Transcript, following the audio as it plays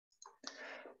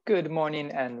Good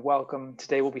morning and welcome.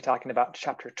 Today we'll be talking about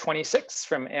chapter 26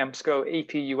 from AMSCO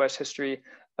AP US History.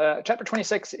 Chapter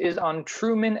 26 is on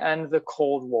Truman and the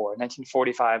Cold War,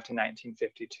 1945 to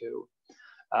 1952.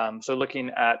 So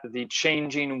looking at the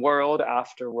changing world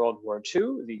after World War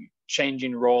II, the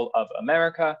changing role of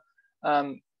America,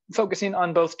 focusing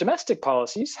on both domestic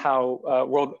policies, how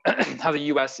how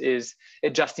the US is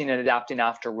adjusting and adapting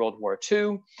after World War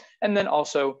II, and then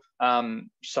also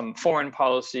some foreign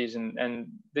policies and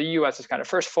the US's kind of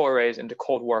first forays into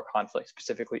Cold War conflict,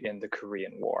 specifically in the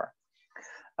Korean War.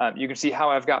 You can see how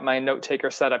I've got my note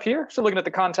taker set up here. So looking at the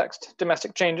context,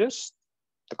 domestic changes,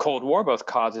 the Cold War, both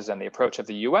causes and the approach of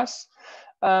the US,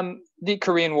 the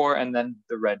Korean War, and then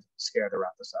the Red Scare to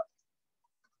wrap this up.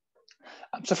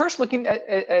 So first looking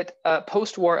at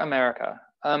post-war America.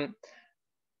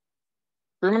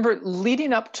 Remember,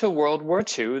 leading up to World War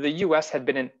II, the US had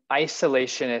been an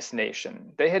isolationist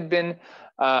nation. They had been,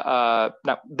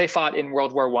 they fought in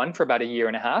World War I for about a year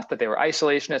and a half, but they were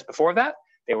isolationists before that.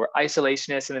 They were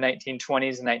isolationists in the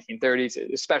 1920s and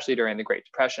 1930s, especially during the Great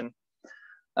Depression.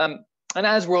 And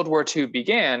as World War II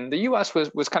began, the US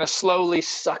was kind of slowly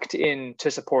sucked in to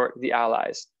support the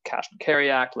Allies, Cash and Carry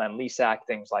Act, Lend-Lease Act,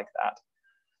 things like that.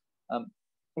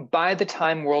 By the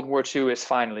time World War II is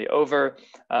finally over,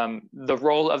 the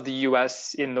role of the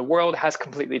US in the world has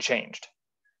completely changed.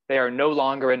 They are no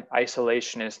longer an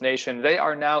isolationist nation. They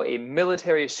are now a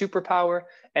military superpower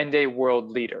and a world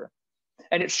leader.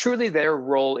 And it's truly their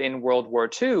role in World War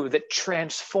II that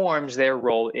transforms their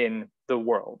role in the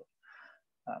world.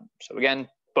 So again,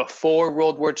 before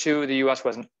World War II, the US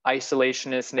was an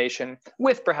isolationist nation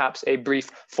with perhaps a brief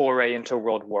foray into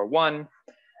World War I.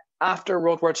 After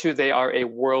World War II, they are a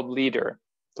world leader,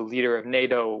 the leader of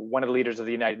NATO, one of the leaders of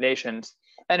the United Nations,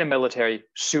 and a military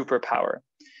superpower.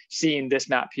 Seeing this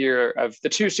map here of the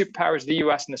two superpowers, the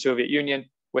US and the Soviet Union,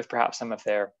 with perhaps some of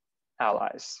their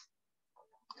allies.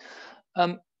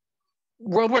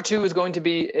 World War II is going to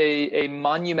be a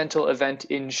monumental event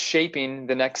in shaping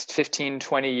the next 15,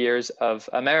 20 years of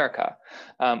America.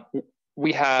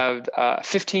 We have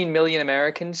 15 million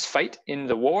Americans fight in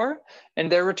the war, and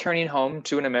they're returning home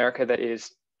to an America that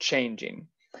is changing.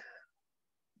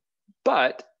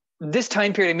 But this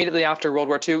time period immediately after World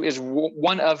War II is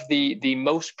one of the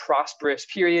most prosperous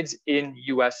periods in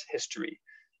US history.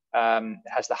 It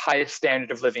has the highest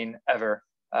standard of living ever,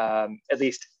 at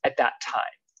least at that time.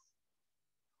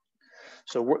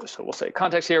 So we'll say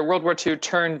context here, World War II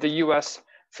turned the US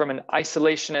from an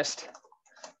isolationist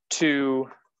to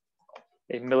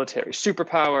a military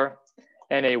superpower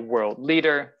and a world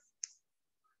leader.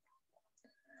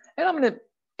 And I'm going to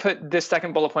put this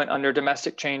second bullet point under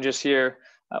domestic changes here.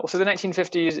 So the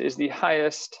 1950s is the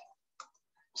highest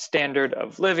standard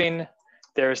of living.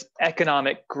 There's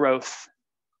economic growth.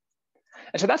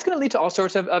 And so that's going to lead to all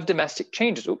sorts of domestic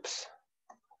changes. Oops.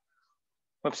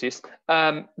 Whoopsies.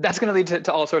 That's going to lead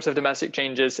to all sorts of domestic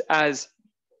changes as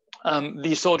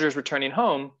these soldiers returning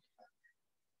home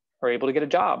are able to get a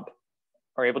job,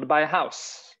 are able to buy a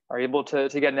house, are able to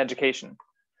get an education.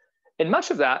 And much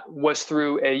of that was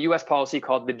through a US policy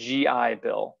called the GI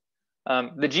Bill.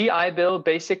 The GI Bill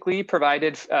basically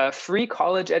provided free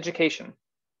college education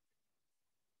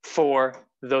for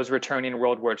those returning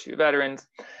World War II veterans,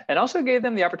 and also gave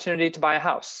them the opportunity to buy a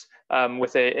house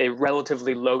with a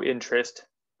relatively low interest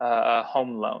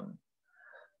home loan.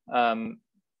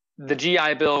 The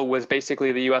GI Bill was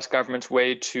basically the US government's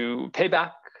way to pay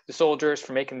back the soldiers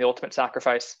for making the ultimate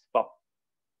sacrifice. Well,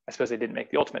 I suppose they didn't make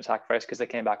the ultimate sacrifice because they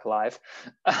came back alive.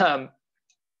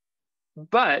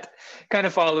 But kind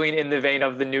of following in the vein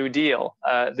of the New Deal,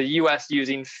 the US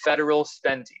using federal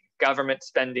spending, government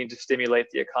spending to stimulate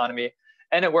the economy,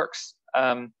 and it works.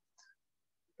 The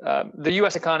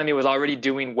US economy was already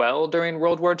doing well during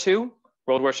World War II.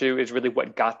 World War II is really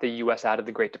what got the US out of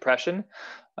the Great Depression.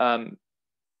 And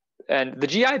the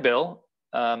GI Bill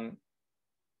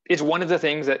is one of the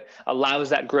things that allows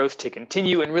that growth to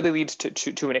continue and really leads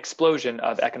to an explosion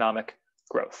of economic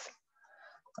growth.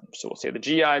 So we'll say the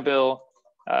GI Bill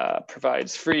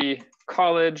provides free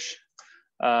college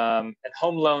and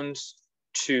home loans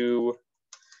to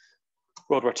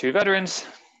World War II veterans.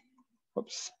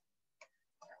 Whoops.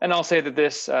 And I'll say that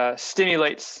this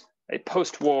stimulates a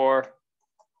post-war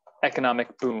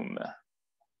economic boom.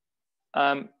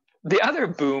 The other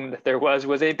boom that there was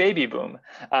a baby boom,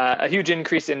 a huge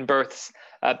increase in births,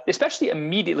 especially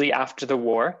immediately after the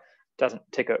war. Doesn't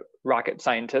take a rocket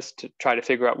scientist to try to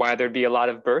figure out why there'd be a lot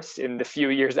of births in the few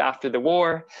years after the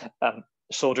war.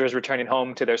 Soldiers returning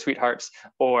home to their sweethearts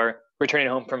or returning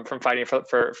home from fighting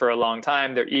for a long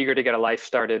time. They're eager to get a life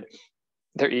started.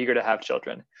 They're eager to have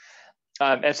children.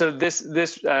 And so this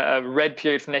red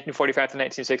period from 1945 to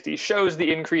 1960 shows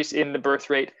the increase in the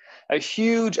birth rate, a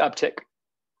huge uptick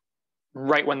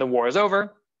right when the war is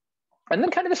over, and then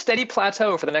kind of a steady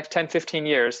plateau for the next 10, 15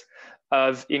 years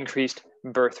of increased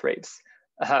birth rates.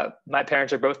 My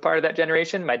parents are both part of that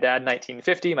generation. My dad,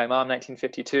 1950, my mom,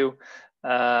 1952.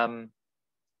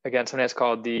 Again, sometimes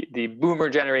called the boomer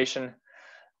generation.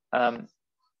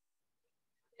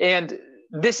 And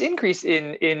this increase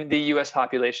in the US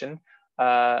population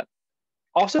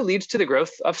also leads to the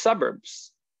growth of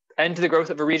suburbs and to the growth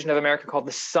of a region of America called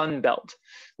the Sun Belt,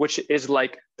 which is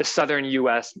like the southern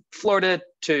US, Florida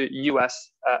to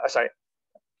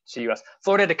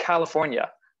Florida to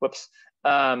California. Whoops.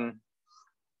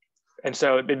 And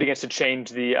so it begins to change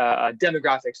the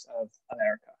demographics of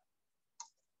America.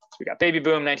 So we got baby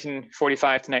boom, 1945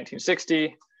 to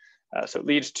 1960. So it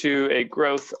leads to a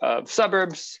growth of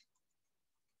suburbs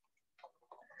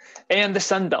and the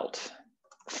Sun Belt.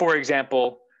 For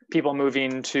example, people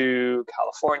moving to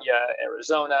California,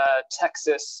 Arizona,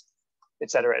 Texas, et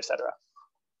cetera, et cetera.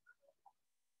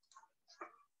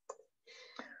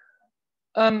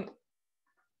 And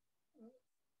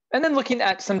then looking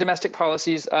at some domestic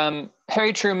policies,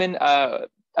 Harry Truman, a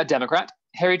Democrat,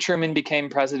 Harry Truman became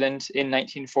president in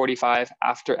 1945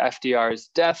 after FDR's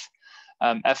death.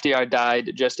 FDR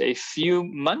died just a few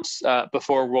months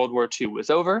before World War II was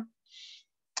over.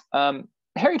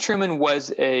 Harry Truman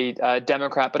was a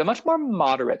Democrat, but a much more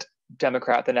moderate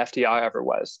Democrat than FDR ever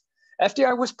was.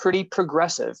 FDR was pretty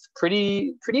progressive,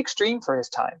 pretty extreme for his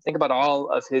time. Think about all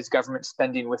of his government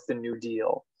spending with the New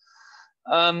Deal.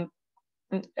 And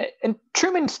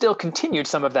Truman still continued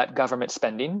some of that government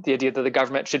spending, the idea that the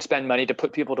government should spend money to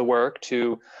put people to work,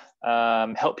 to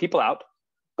help people out,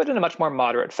 but in a much more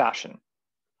moderate fashion.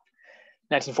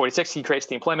 1946, he creates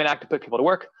the Employment Act to put people to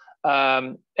work.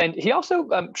 And he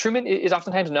also, Truman is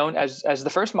oftentimes known as the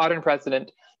first modern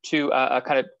president to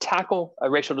kind of tackle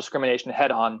racial discrimination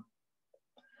head on.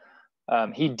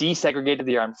 He desegregated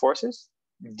the armed forces,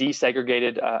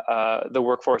 desegregated the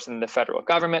workforce in the federal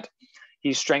government.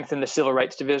 He strengthened the Civil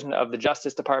Rights Division of the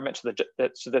Justice Department so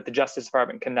that the Justice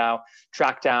Department can now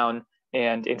track down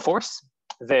and enforce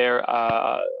their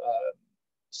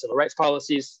civil rights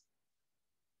policies.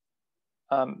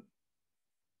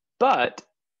 But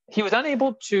he was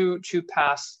unable to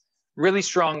pass really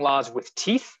strong laws with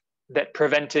teeth that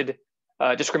prevented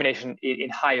discrimination in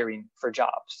hiring for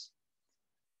jobs.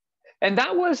 And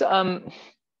that was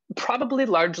probably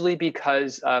largely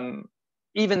because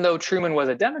even though Truman was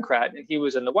a Democrat and he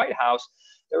was in the White House,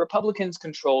 the Republicans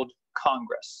controlled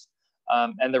Congress.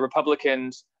 And the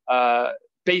Republicans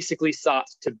basically sought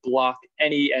to block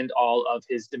any and all of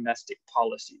his domestic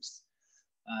policies.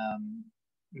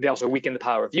 They also weakened the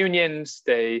power of unions.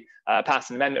 They passed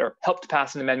an amendment, or helped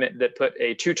pass an amendment that put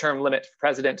a 2-term limit for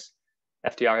president.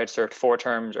 FDR had served 4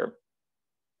 terms or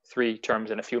 3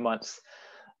 terms in a few months.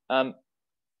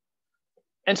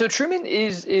 And so Truman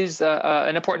is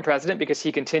an important president because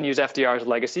he continues FDR's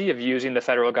legacy of using the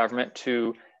federal government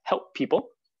to help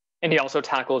people. And he also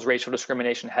tackles racial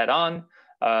discrimination head on.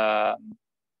 But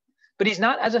he's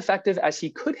not as effective as he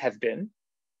could have been,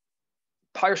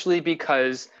 partially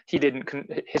because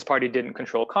his party didn't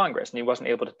control Congress and he wasn't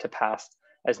able to pass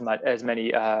as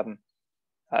many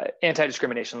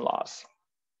anti-discrimination laws.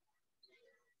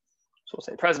 So we'll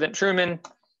say President Truman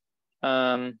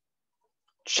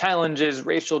challenges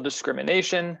racial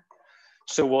discrimination.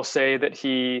 So we'll say that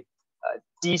he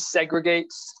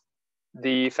desegregates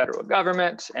the federal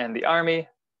government and the army,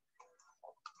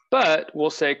 but we'll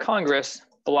say Congress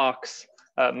blocks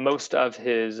most of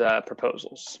his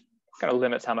proposals, kind of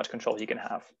limits how much control he can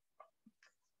have.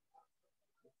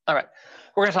 All right,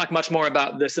 we're going to talk much more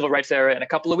about the civil rights era in a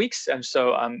couple of weeks, and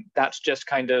so that's just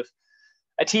kind of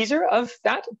a teaser of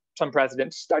that. Some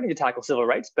presidents starting to tackle civil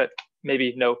rights, but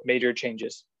maybe no major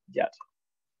changes yet.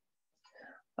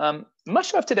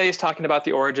 Much of today is talking about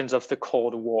the origins of the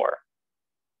Cold War.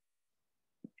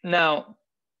 Now,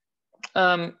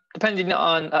 depending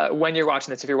on when you're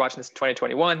watching this, if you're watching this in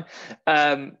 2021,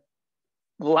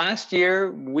 last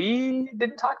year we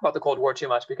didn't talk about the Cold War too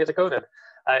much because of COVID.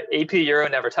 AP Euro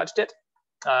never touched it.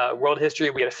 World history,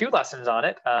 we had a few lessons on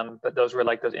it, but those were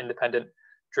like those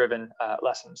independent-driven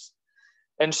lessons.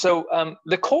 And so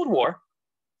the Cold War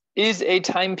is a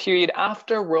time period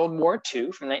after World War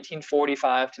II, from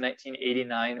 1945 to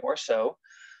 1989 or so.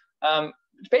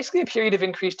 It's basically a period of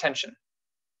increased tension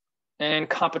and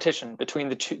competition between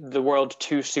the world's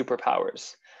 2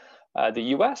 superpowers, the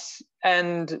US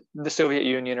and the Soviet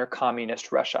Union or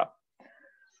communist Russia.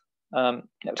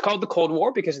 It's called the Cold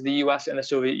War because the US and the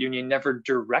Soviet Union never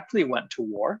directly went to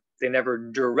war. They never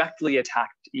directly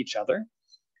attacked each other.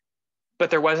 But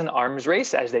there was an arms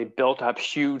race as they built up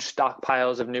huge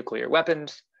stockpiles of nuclear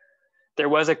weapons. There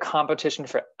was a competition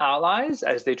for allies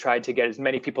as they tried to get as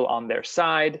many people on their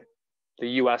side. The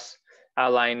US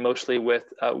allying mostly with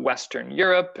Western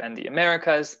Europe and the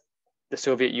Americas, the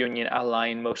Soviet Union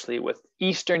allying mostly with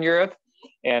Eastern Europe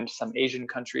and some Asian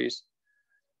countries.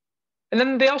 And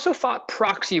then they also fought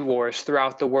proxy wars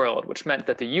throughout the world, which meant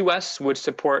that the US would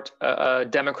support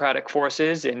democratic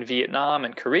forces in Vietnam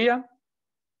and Korea.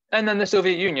 And then the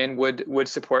Soviet Union would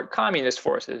support communist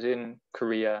forces in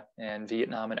Korea and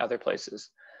Vietnam and other places.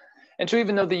 And so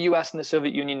even though the US and the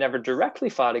Soviet Union never directly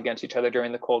fought against each other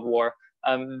during the Cold War,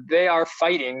 they are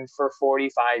fighting for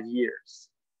 45 years.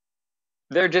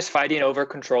 They're just fighting over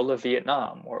control of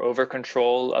Vietnam or over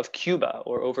control of Cuba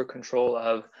or over control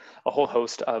of a whole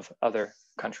host of other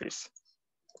countries.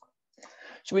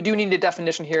 So we do need a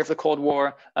definition here of the Cold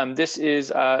War. This is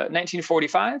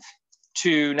 1945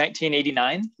 to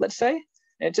 1989, let's say.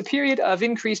 And it's a period of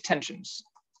increased tensions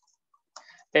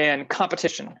and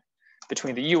competition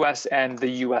between the US and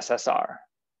the USSR.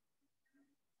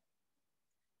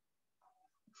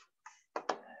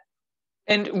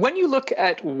 And when you look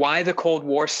at why the Cold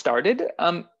War started,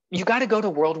 you got to go to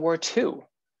World War II.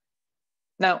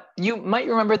 Now, you might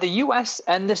remember the US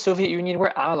and the Soviet Union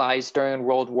were allies during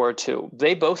World War II.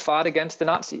 They both fought against the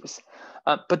Nazis,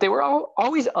 but they were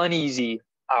always uneasy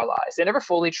allies. They never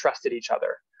fully trusted each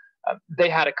other. They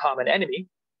had a common enemy,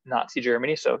 Nazi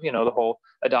Germany. So, you know, the whole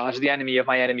adage, the enemy of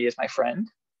my enemy is my friend.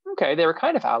 Okay, they were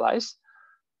kind of allies.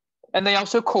 And they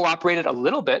also cooperated a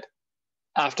little bit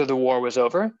after the war was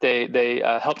over. They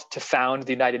helped to found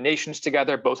the United Nations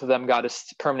together. Both of them got a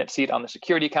permanent seat on the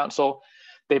Security Council.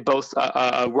 They both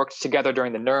worked together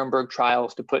during the Nuremberg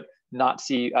trials to put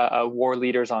Nazi war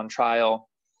leaders on trial.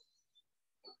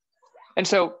 And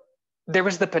so there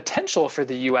was the potential for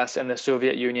the US and the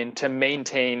Soviet Union to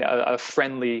maintain a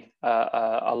friendly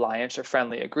alliance or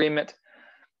friendly agreement.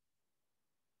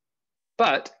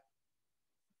 But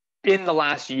in the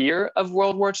last year of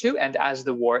World War II, and as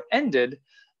the war ended,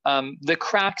 the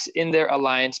cracks in their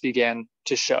alliance began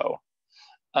to show.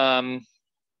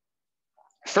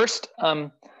 First,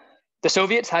 the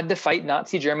Soviets had to fight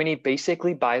Nazi Germany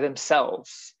basically by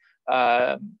themselves.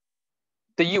 The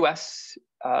US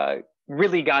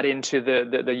really got into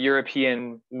the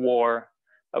European war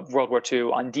of World War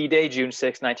II on D-Day, June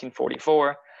 6,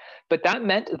 1944. But that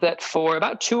meant that for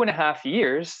about 2.5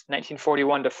 years,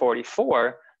 1941 to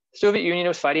 44, the Soviet Union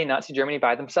was fighting Nazi Germany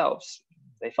by themselves.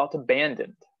 They felt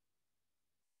abandoned.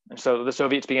 And so the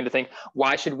Soviets began to think,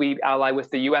 why should we ally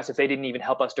with the US if they didn't even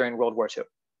help us during World War II?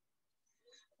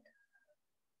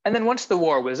 And then once the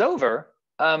war was over,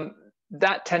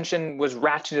 that tension was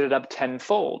ratcheted up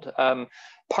tenfold.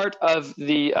 Part of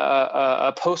the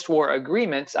post-war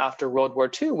agreements after World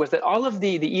War II was that all of the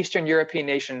Eastern European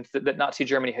nations that Nazi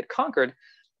Germany had conquered,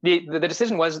 the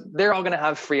decision was they're all going to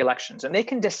have free elections and they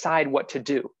can decide what to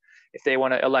do. If they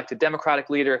want to elect a democratic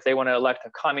leader, if they want to elect a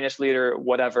communist leader,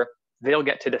 whatever, they'll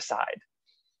get to decide.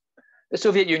 The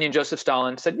Soviet Union, Joseph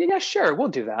Stalin said, yeah, sure, we'll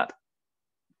do that.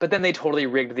 But then they totally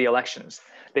rigged the elections.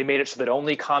 They made it so that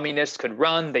only communists could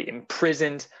run. They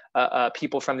imprisoned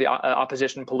people from the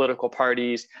opposition political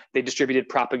parties. They distributed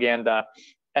propaganda.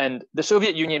 And the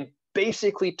Soviet Union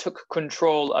basically took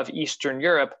control of Eastern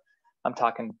Europe. I'm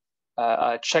talking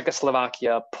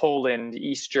Czechoslovakia, Poland,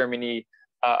 East Germany,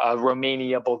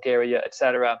 Romania, Bulgaria,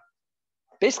 etc.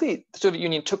 Basically, the Soviet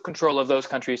Union took control of those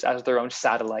countries as their own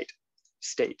satellite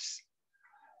states.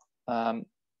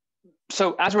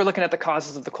 So as we're looking at the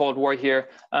causes of the Cold War here,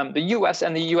 the US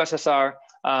and the USSR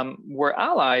were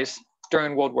allies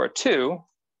during World War II,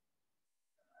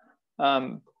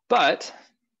 but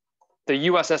the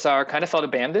USSR kind of felt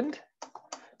abandoned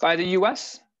by the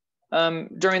US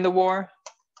during the war.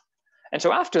 And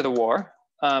so after the war,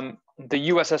 the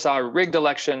USSR rigged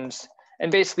elections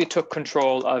and basically took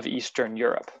control of Eastern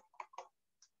Europe.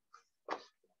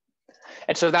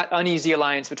 And so that uneasy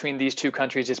alliance between these two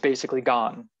countries is basically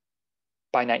gone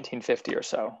by 1950 or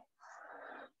so,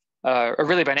 or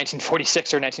really by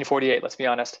 1946 or 1948, let's be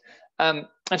honest. And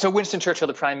so Winston Churchill,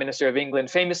 the Prime Minister of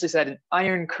England, famously said, an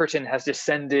iron curtain has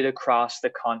descended across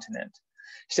the continent,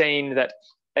 saying that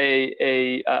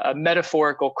a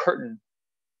metaphorical curtain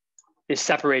is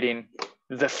separating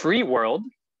the free world,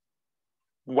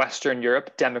 Western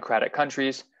Europe, democratic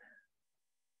countries,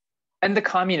 and the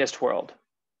communist world,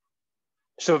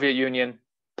 Soviet Union,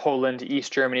 Poland,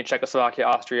 East Germany, Czechoslovakia,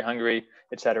 Austria, Hungary,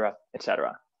 etc.,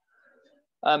 etc.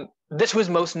 This was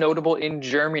most notable in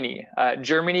Germany.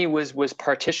 Germany was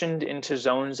partitioned into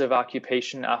zones of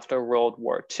occupation after World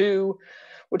War II,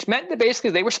 which meant that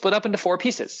basically they were split up into 4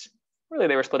 pieces. Really,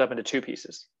 they were split up into two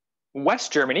pieces.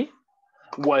 West Germany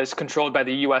was controlled by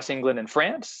the U.S., England, and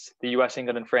France. The U.S.,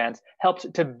 England, and France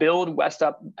helped to build West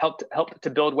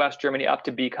Germany up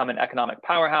to become an economic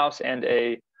powerhouse and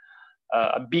a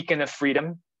beacon of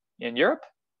freedom in Europe.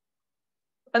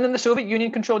 And then the Soviet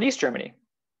Union controlled East Germany,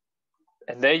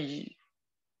 and they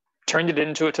turned it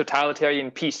into a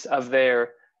totalitarian piece of their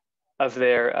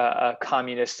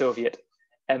communist Soviet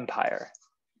empire.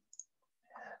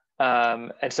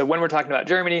 And so when we're talking about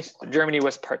Germany, Germany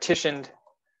was partitioned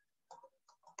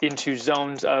into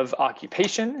zones of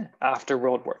occupation after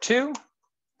World War II.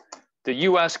 The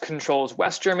US controls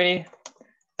West Germany,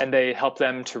 and they help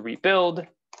them to rebuild.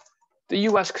 The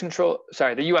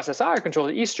USSR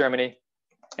controls East Germany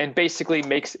and basically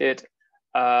makes it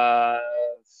part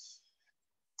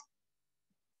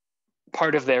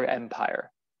of their empire.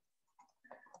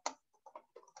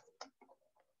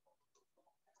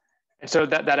 And so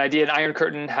that idea, an Iron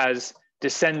Curtain has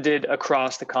descended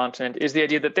across the continent, is the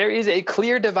idea that there is a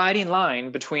clear dividing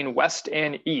line between West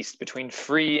and East, between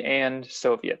free and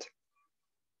Soviet.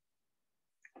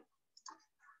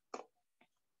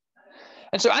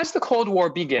 And so as the Cold War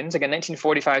begins, again,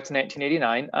 1945 to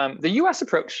 1989, the US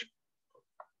approach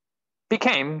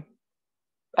became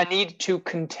a need to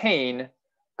contain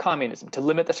communism, to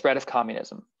limit the spread of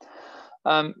communism.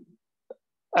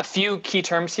 A few key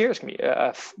terms here. There's going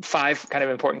to be 5 kind of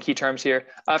important key terms here.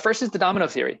 First is the domino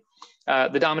theory.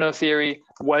 The domino theory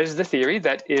was the theory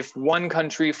that if one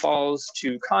country falls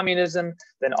to communism,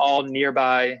 then all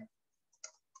nearby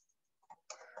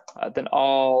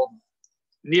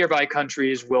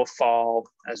countries will fall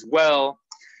as well.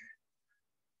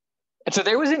 And so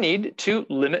there was a need to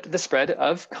limit the spread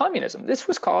of communism. This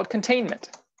was called containment.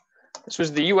 This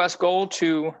was the US goal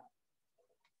to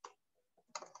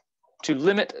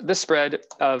limit the spread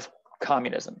of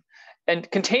communism.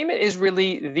 And containment is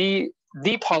really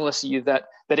the policy that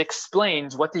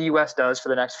explains what the US does for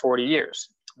the next 40 years.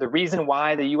 The reason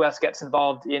why the US gets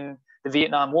involved in the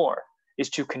Vietnam War is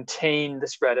to contain the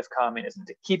spread of communism,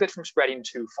 to keep it from spreading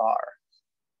too far.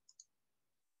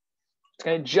 It's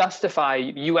going to justify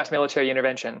US military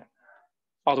intervention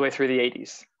all the way through the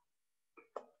 80s.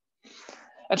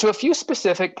 And so a few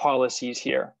specific policies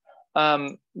here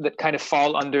that kind of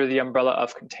fall under the umbrella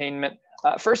of containment.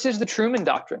 First is the Truman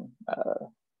Doctrine,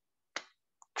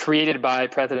 created by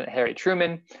President Harry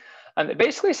Truman. It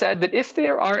basically said that if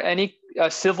there are any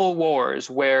civil wars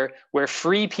where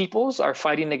free peoples are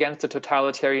fighting against a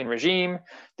totalitarian regime,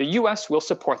 the US will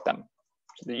support them.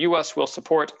 So the US will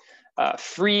support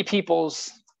free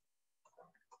peoples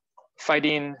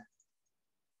fighting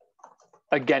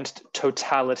against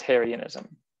totalitarianism.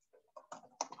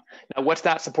 Now, what's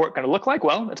that support going to look like?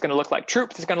 Well, it's going to look like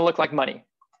troops. It's going to look like money.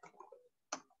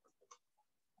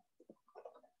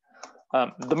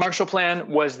 The Marshall Plan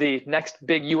was the next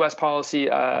big US policy,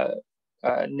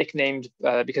 nicknamed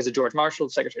because of George Marshall,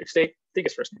 the Secretary of State. I think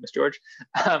his first name is George.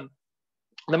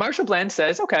 The Marshall Plan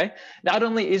says, okay, not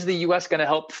only is the US going to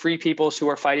help free peoples who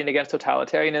are fighting against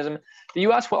totalitarianism, the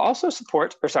US will also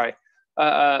support, the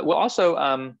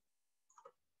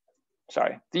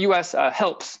US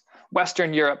helps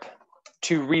Western Europe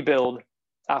to rebuild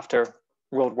after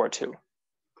World War II.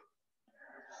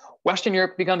 Western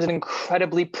Europe becomes an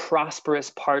incredibly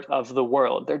prosperous part of the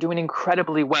world. They're doing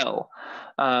incredibly well,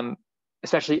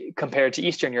 especially compared to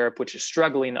Eastern Europe, which is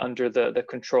struggling under the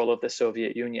control of the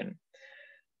Soviet Union.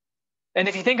 And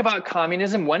if you think about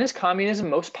communism, when is communism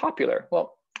most popular?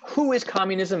 Well, who is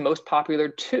communism most popular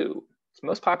to? It's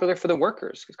most popular for the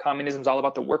workers, because communism is all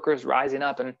about the workers rising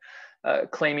up and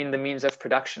claiming the means of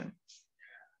production.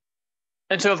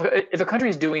 And so if a country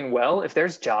is doing well, if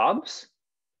there's jobs,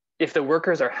 if the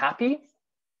workers are happy,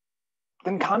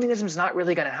 then communism is not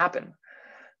really going to happen.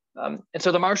 And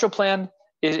so the Marshall Plan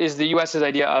is the US's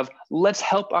idea of let's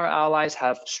help our allies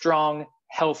have strong,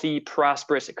 healthy,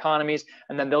 prosperous economies,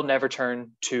 and then they'll never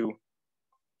turn to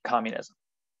communism.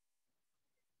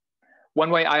 One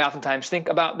way I oftentimes think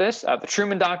about this, the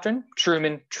Truman Doctrine,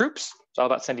 Truman troops, it's all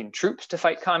about sending troops to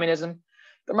fight communism.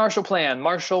 The Marshall Plan,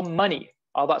 Marshall money,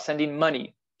 all about sending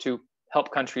money to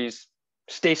help countries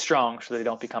stay strong so they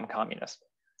don't become communist.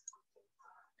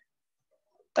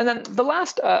 And then the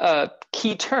last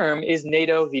key term is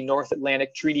NATO, the North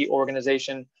Atlantic Treaty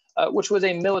Organization, which was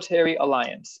a military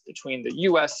alliance between the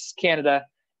US, Canada,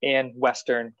 and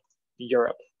Western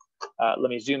Europe. Let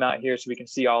me zoom out here so we can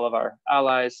see all of our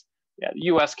allies. Yeah, the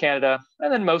US, Canada,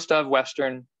 and then most of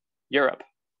Western Europe.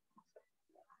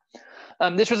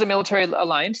 This was a military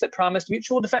alliance that promised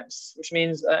mutual defense, which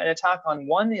means an attack on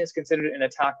one is considered an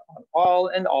attack on all,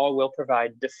 and all will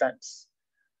provide defense.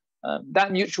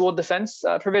 That mutual defense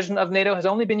provision of NATO has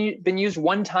only been used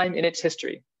one time in its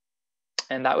history,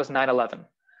 and that was 9/11.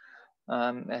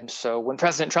 And so when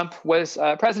President Trump was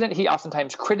president, he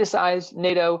oftentimes criticized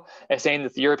NATO as saying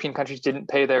that the European countries didn't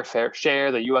pay their fair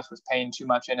share, the US was paying too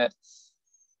much in it.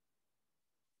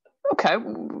 Okay,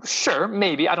 sure,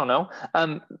 maybe, I don't know.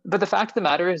 But the fact of the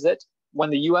matter is that when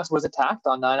the US was attacked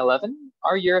on 9/11,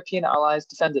 our European allies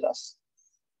defended us.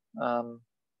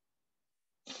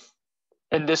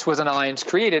 And this was an alliance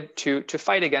created to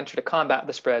fight against or to combat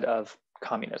the spread of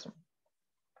communism.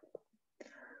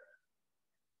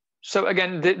 So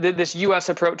again, this US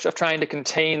approach of trying to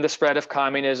contain the spread of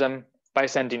communism by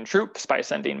sending troops, by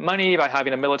sending money, by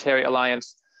having a military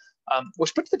alliance,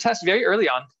 was put to the test very early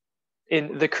on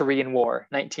in the Korean War,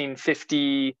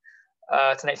 1950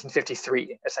 to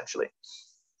 1953, essentially.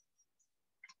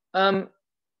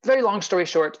 Very long story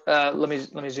short, let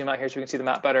me zoom out here so we can see the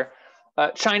map better.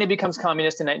 China becomes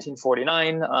communist in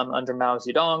 1949 under Mao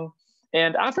Zedong.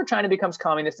 And after China becomes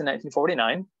communist in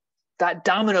 1949, that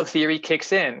domino theory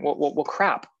kicks in. Well,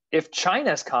 crap. If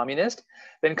China's communist,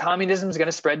 then communism is going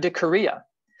to spread to Korea.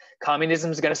 Communism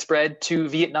is going to spread to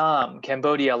Vietnam,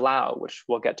 Cambodia, Laos, which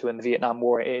we'll get to in the Vietnam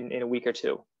War in a week or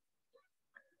two.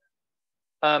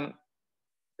 And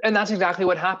that's exactly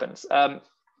what happens.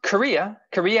 Korea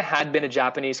had been a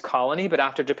Japanese colony, but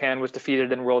after Japan was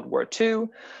defeated in World War II,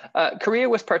 Korea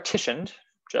was partitioned,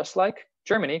 just like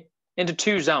Germany, into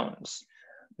two zones.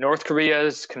 North Korea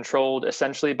is controlled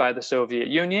essentially by the Soviet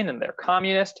Union, and they're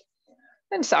communist.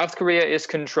 And South Korea is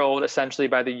controlled essentially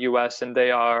by the US, and they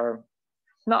are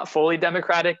not fully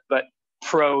democratic, but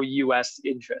pro-US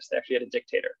interest. They actually had a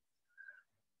dictator.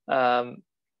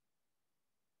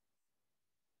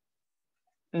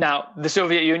 Now, the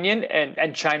Soviet Union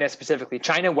and China specifically,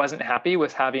 China wasn't happy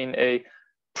with having a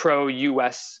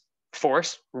pro-US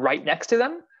force right next to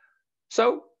them.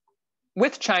 So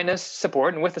with China's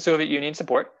support and with the Soviet Union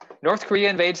support, North Korea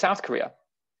invades South Korea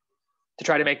to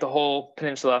try to make the whole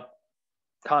peninsula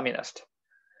communist.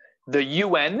 The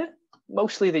UN,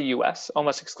 mostly the US,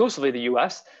 almost exclusively the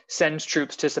US, sends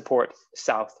troops to support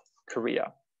South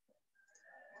Korea.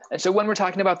 And so when we're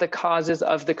talking about the causes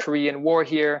of the Korean War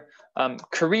here,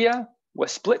 Korea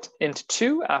was split into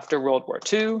two after World War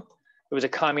II. It was a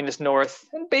communist North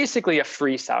and basically a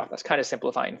free South. That's kind of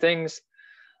simplifying things.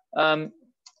 And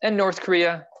North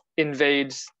Korea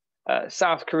invades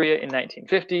South Korea in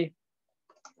 1950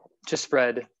 to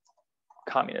spread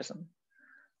communism.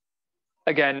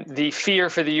 Again, the fear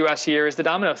for the US here is the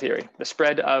domino theory, the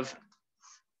spread of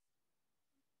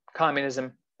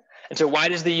communism. And so why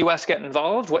does the US get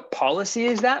involved? What policy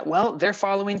is that? Well, they're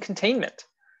following containment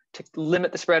to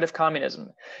limit the spread of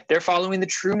communism. They're following the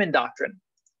Truman Doctrine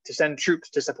to send troops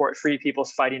to support free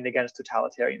peoples fighting against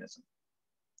totalitarianism.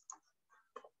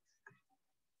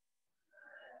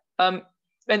 And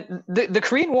the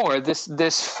Korean War,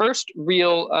 this first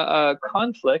real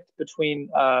conflict between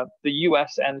the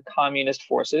US and communist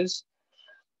forces,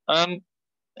 ends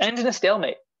in a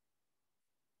stalemate.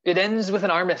 It ends with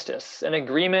an armistice, an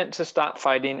agreement to stop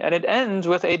fighting, and it ends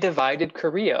with a divided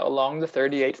Korea along the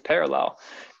 38th parallel.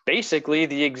 Basically,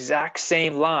 the exact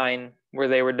same line where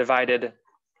they were divided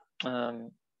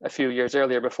a few years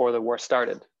earlier before the war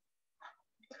started.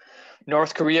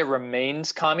 North Korea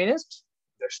remains communist.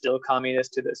 They're still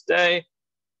communist to this day.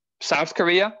 South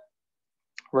Korea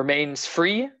remains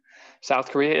free.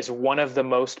 South Korea is one of the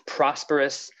most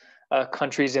prosperous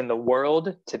countries in the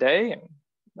world today.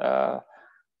 Companies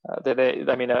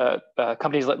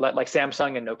like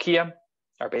Samsung and Nokia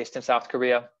are based in South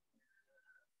Korea.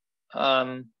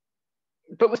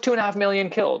 But with 2.5 million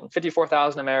killed,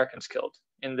 54,000 Americans killed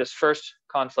in this first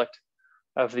conflict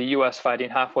of the US fighting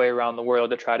halfway around the world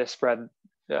to try to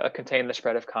contain the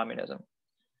spread of communism.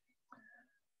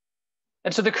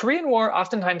 And so the Korean War,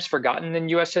 oftentimes forgotten in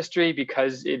US history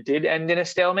because it did end in a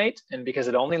stalemate and because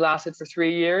it only lasted for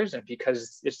 3 years and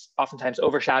because it's oftentimes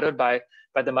overshadowed by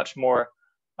the much more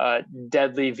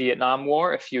deadly Vietnam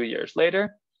War a few years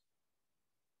later.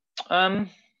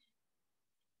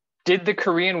 Did the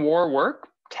Korean War work?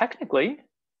 Technically,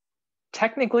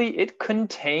 it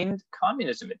contained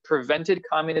communism. It prevented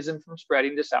communism from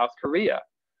spreading to South Korea.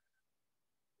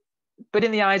 But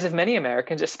in the eyes of many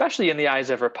Americans, especially in the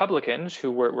eyes of Republicans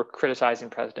who were criticizing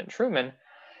President Truman,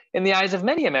 in the eyes of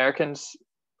many Americans,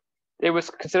 it was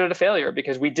considered a failure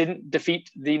because we didn't defeat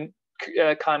the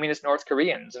communist North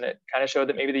Koreans, and it kind of showed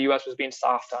that maybe the US was being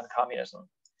soft on communism.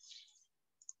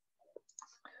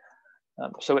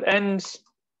 So it ends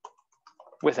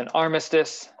with an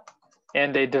armistice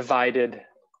and a divided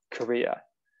Korea.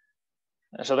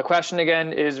 And so the question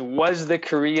again is, was the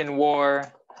Korean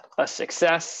War a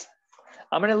success?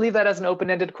 I'm going to leave that as an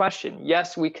open-ended question.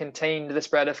 Yes, we contained the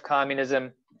spread of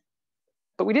communism,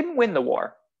 but we didn't win the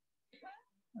war.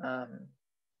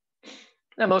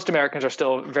 Now, most Americans are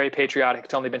still very patriotic.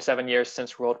 It's only been 7 years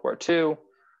since World War II.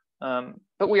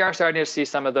 But we are starting to see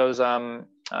some of those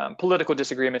political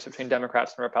disagreements between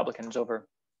Democrats and Republicans over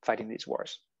fighting these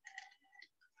wars.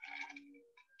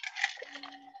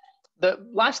 The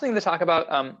last thing to talk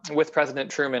about with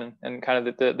President Truman and kind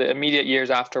of the immediate years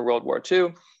after World War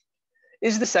II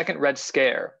is the second Red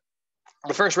Scare.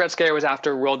 The first Red Scare was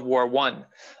after World War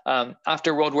I.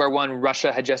 After World War I,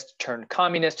 Russia had just turned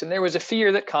communist, and there was a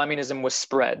fear that communism would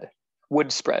spread.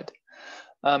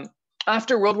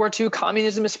 After World War II,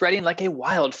 communism is spreading like a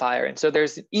wildfire, and so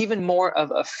there's even more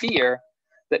of a fear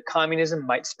that communism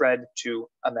might spread to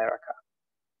America.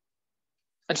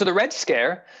 And so the Red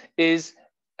Scare is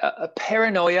a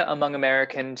paranoia among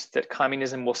Americans that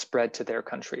communism will spread to their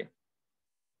country,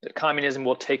 that communism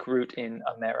will take root in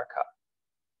America.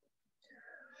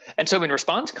 And so in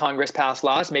response, Congress passed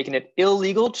laws making it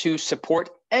illegal to support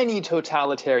any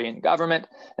totalitarian government,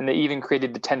 and they even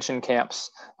created detention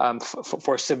camps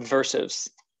for subversives,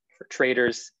 for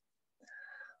traitors.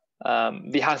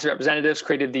 The House of Representatives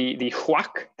created the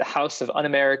HUAC, the House of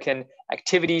Un-American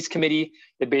Activities Committee,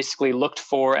 that basically looked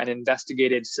for and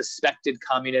investigated suspected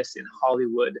communists in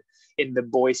Hollywood, in the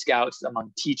Boy Scouts,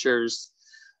 among teachers.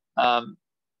 And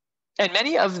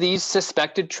many of these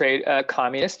suspected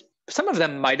communists, some of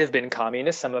them might have been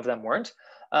communists, some of them weren't.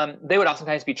 They would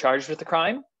oftentimes be charged with the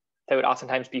crime. They would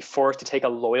oftentimes be forced to take a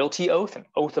loyalty oath, an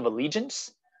oath of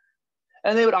allegiance.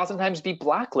 And they would oftentimes be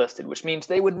blacklisted, which means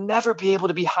they would never be able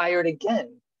to be hired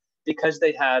again because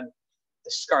they had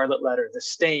the scarlet letter, the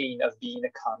stain of being a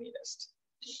communist.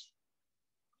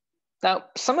 Now,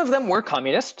 some of them were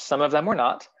communists, some of them were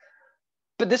not.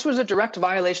 But this was a direct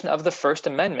violation of the First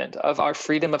Amendment, of our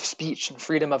freedom of speech and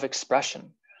freedom of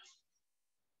expression.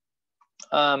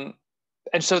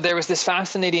 And so there was this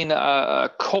fascinating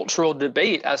cultural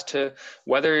debate as to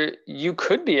whether you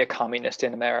could be a communist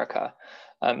in America.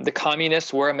 The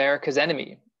communists were America's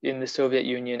enemy in the Soviet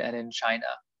Union and in China.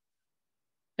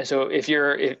 And so if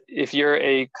you're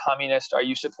a communist, are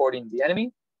you supporting the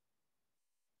enemy?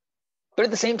 But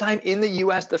at the same time, in the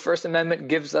US, the First Amendment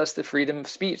gives us the freedom of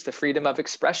speech, the freedom of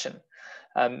expression.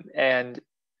 And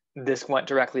this went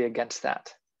directly against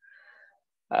that.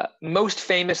 Most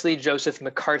famously, Joseph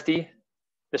McCarthy.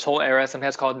 This whole era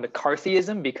sometimes called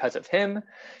McCarthyism because of him.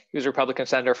 He was a Republican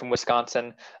senator from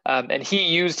Wisconsin, and he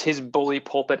used his bully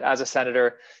pulpit as a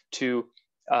senator to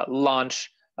launch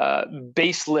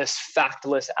baseless,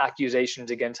 factless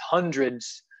accusations against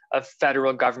hundreds of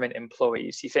federal government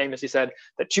employees. He famously said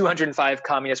that 205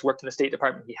 communists worked in the State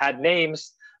Department. He had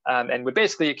names and would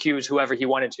basically accuse whoever he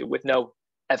wanted to with no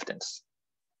evidence.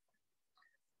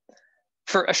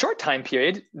 For a short time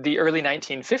period, the early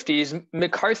 1950s,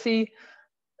 McCarthy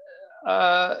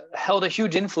held a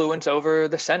huge influence over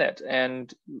the Senate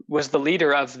and was the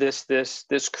leader of this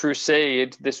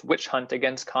crusade, this witch hunt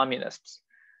against communists.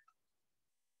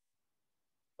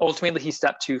 Ultimately, he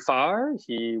stepped too far.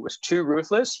 He was too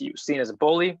ruthless. He was seen as a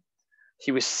bully.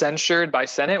 He was censured by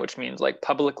Senate, which means like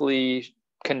publicly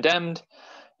condemned.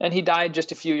 And he died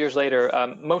just a few years later,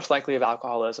 most likely of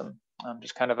alcoholism,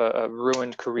 just kind of a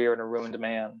ruined career and a ruined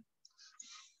man.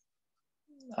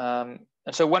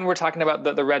 And so when we're talking about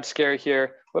the Red Scare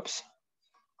here,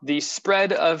 the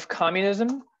spread of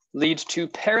communism leads to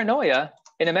paranoia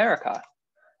in America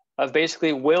of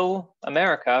basically, will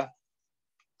America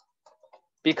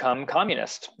become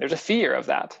communist? There's a fear of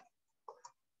that.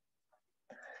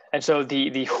 And so the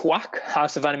HUAC,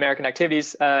 House of Un-American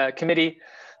Activities Committee,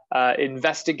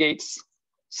 investigates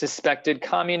suspected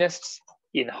communists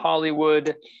in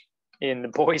Hollywood, in the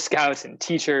Boy Scouts and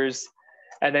teachers.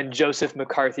 And then Joseph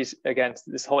McCarthy, again,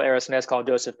 this whole era is called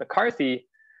Joseph McCarthy,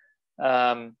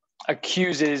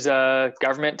 accuses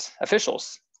government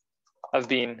officials of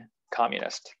being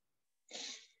communist.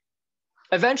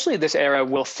 Eventually, this era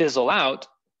will fizzle out,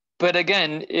 but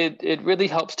again, it really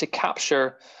helps to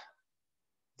capture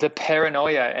the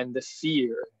paranoia and the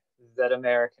fear that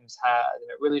Americans had. And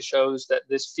it really shows that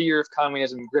this fear of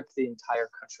communism gripped the entire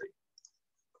country.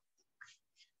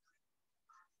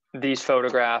 These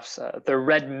photographs, the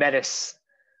Red Menace,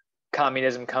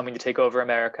 communism coming to take over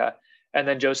America, and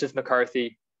then Joseph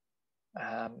McCarthy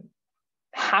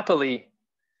happily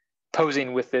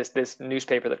posing with this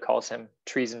newspaper that calls him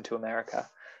treason to America.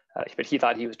 But he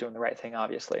thought he was doing the right thing,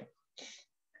 obviously.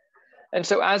 And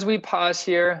so as we pause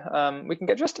here, we can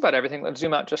get just about everything. Let's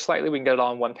zoom out just slightly. We can get it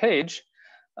all on one page.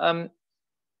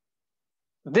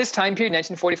 This time period,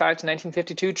 1945 to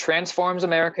 1952, transforms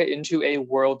America into a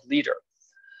world leader.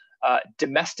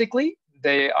 Domestically,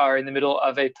 They are in the middle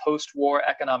of a post-war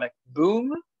economic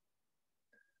boom.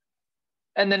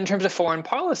 And then in terms of foreign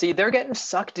policy, they're getting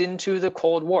sucked into the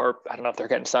Cold War. I don't know if they're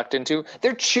getting sucked into,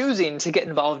 they're choosing to get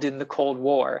involved in the Cold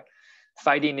War,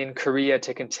 fighting in Korea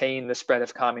to contain the spread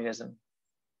of communism,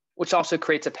 which also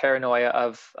creates a paranoia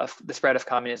of the spread of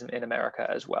communism in America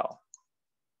as well.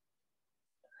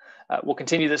 We'll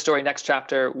continue the story next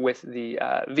chapter with the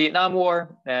Vietnam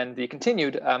War and the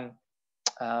continued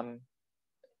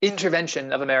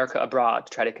intervention of America abroad to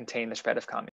try to contain the spread of communism.